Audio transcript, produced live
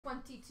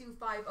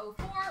22504.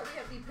 We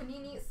have the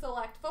Panini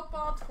Select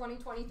Football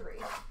 2023.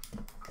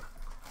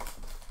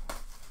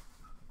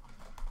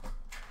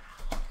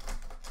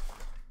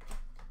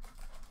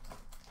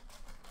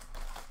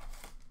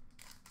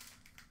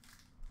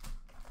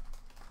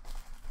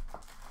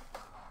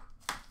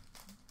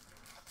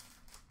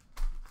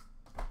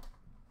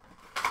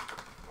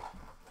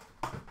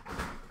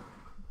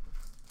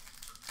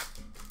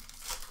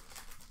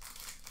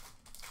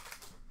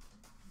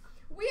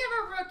 We have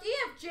a rookie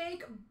of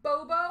Jake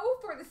Bobo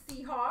for the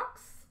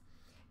Seahawks.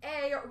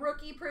 A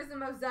rookie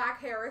prism of Zach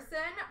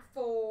Harrison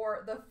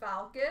for the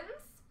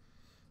Falcons.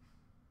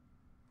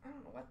 I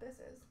don't know what this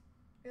is.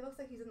 It looks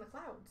like he's in the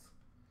clouds.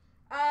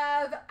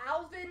 Of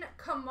Alvin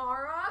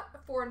Kamara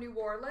for New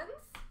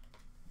Orleans.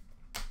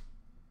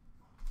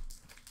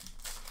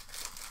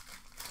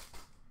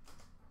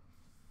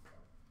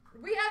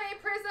 We have a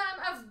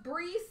prism of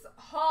Breece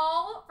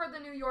Hall for the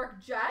New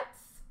York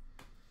Jets.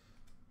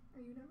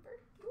 Are you numbered?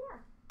 You are.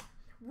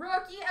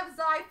 Rookie of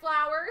Zy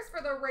Flowers for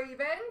the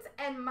Ravens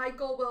and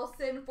Michael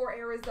Wilson for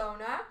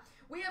Arizona.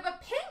 We have a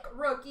pink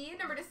rookie,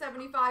 number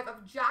 /75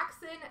 of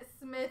Jackson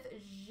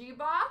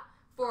Smith-Njigba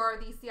for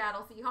the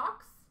Seattle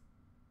Seahawks.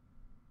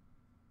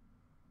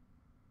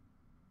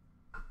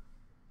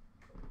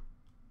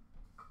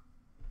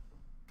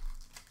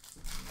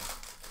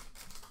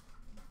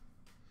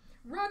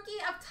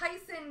 Rookie of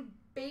Tyson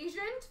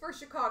Bagent for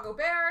Chicago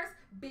Bears.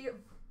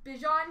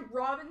 Bijan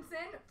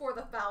Robinson for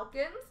the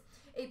Falcons.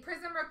 A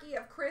prism rookie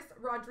of Chris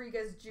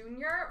Rodriguez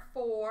Jr.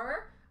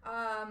 for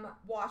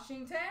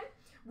Washington.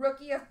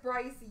 Rookie of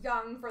Bryce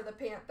Young for the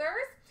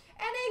Panthers.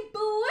 And a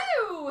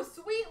blue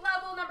sweet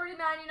level number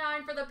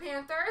 /99 for the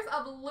Panthers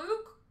of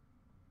Luke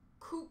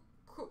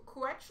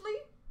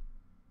Kuechly.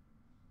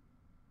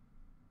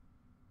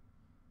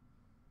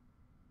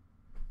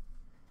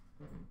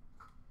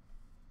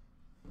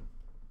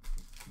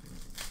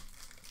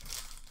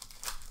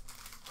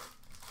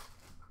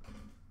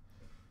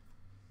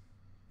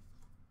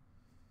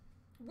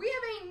 We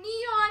have a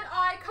neon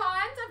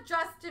icons of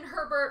Justin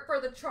Herbert for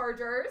the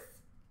Chargers.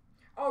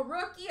 A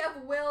rookie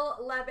of Will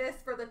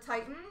Levis for the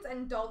Titans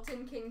and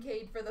Dalton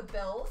Kincaid for the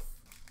Bills.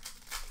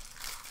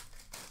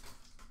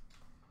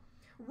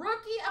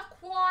 Rookie of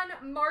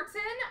Quan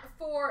Martin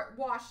for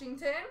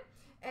Washington.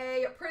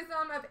 A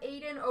prism of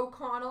Aiden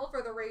O'Connell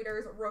for the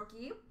Raiders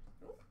rookie.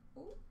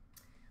 We'll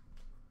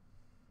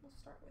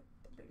start with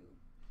the blue.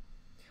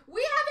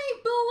 We have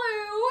a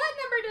blue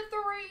number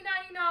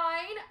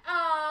 /399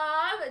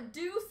 of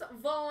Deuce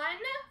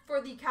Vaughn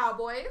for the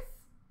Cowboys.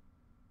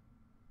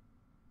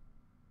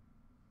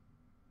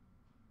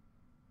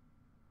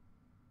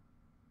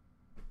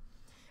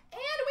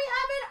 And we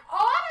have an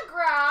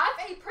autograph,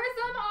 a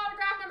prism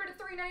autograph number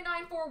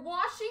 /399 for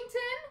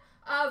Washington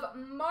of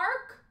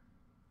Mark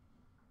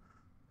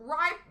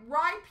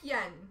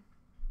Rypien.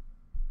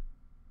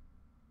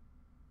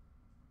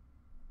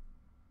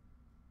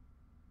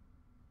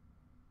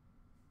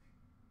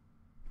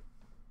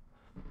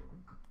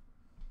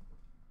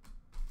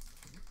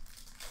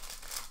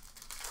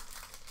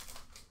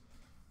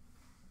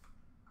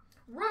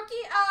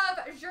 Rookie of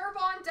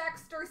Gervon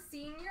Dexter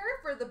Sr.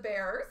 for the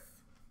Bears.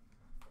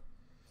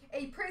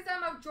 A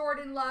prism of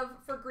Jordan Love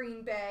for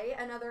Green Bay.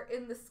 Another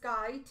in the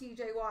sky,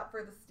 TJ Watt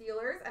for the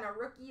Steelers. And a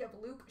rookie of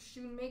Luke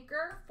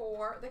Schoonmaker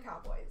for the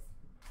Cowboys.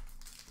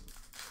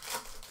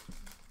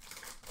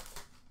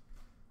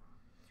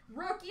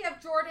 Rookie of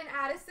Jordan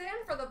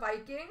Addison for the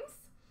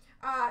Vikings.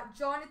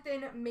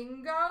 Jonathan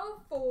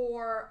Mingo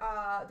for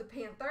the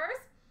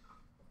Panthers.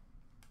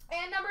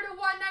 And number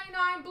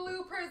 /199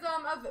 blue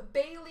prism of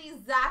Bailey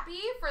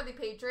Zappi for the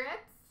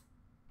Patriots.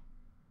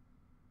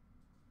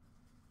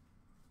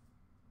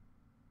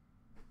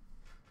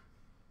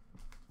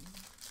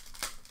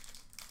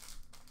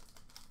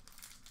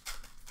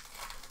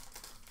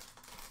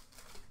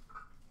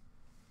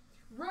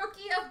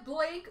 Rookie of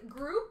Blake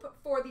Group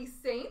for the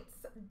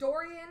Saints.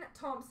 Dorian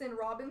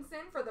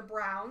Thompson-Robinson for the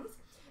Browns.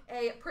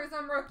 A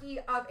prism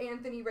rookie of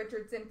Anthony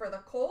Richardson for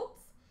the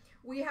Colts.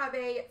 We have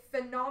a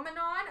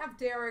phenomenon of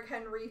Derrick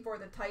Henry for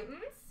the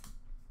Titans.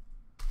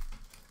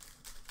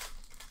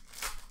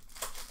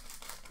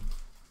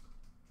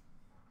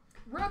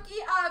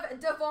 Rookie of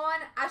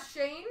Devon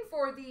Achane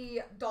for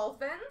the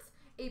Dolphins.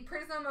 A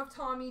prism of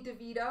Tommy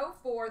DeVito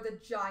for the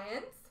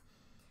Giants.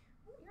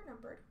 Oh, you're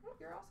numbered. Oh,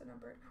 you're also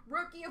numbered.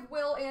 Rookie of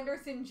Will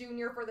Anderson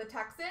Jr. for the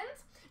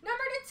Texans.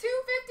 Number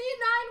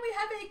 /259, we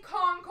have a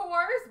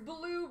Concourse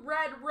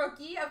blue-red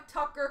rookie of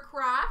Tucker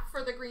Kraft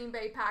for the Green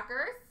Bay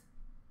Packers.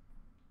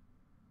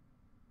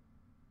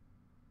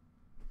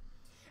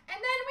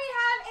 And then we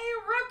have a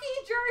rookie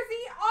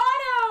jersey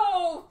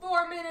auto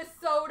for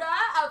Minnesota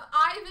of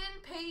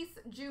Ivan Pace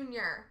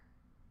Jr.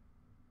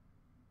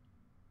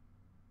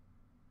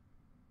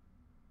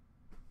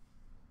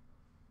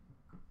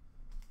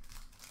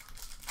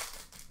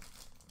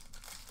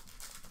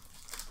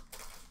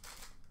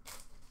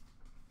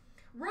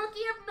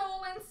 Rookie of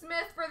Nolan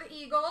Smith for the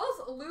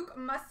Eagles. Luke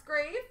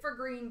Musgrave for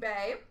Green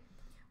Bay.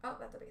 Oh,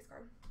 that's a base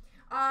card.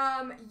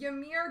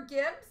 Yamir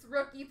Gibbs,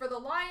 rookie for the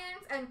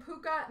Lions. And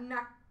Puka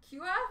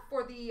Kua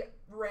for the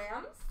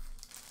Rams.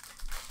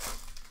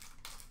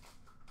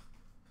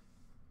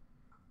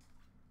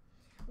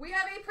 We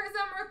have a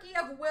Prism rookie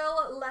of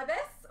Will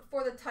Levis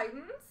for the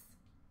Titans.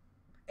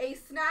 A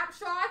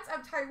snapshot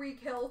of Tyreek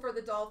Hill for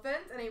the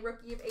Dolphins. And a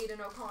rookie of Aiden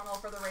O'Connell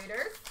for the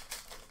Raiders.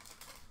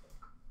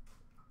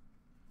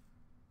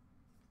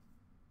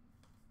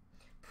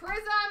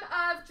 Prism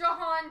of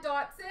Jahan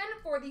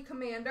Dotson for the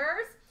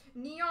Commanders.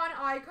 Neon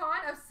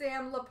icon of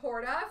Sam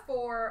Laporta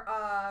for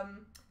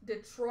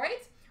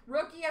Detroit.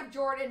 Rookie of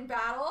Jordan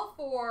Battle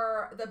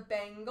for the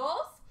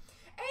Bengals.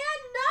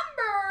 And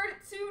number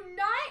 299,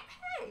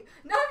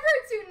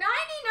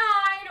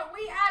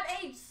 we have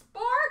a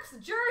Sparks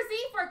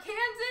jersey for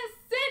Kansas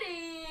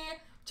City,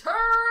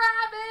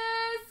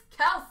 Travis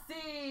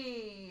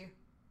Kelce.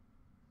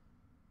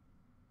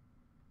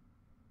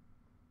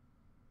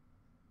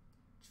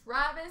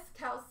 Travis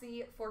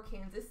Kelce for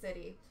Kansas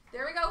City.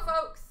 There we go,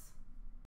 folks.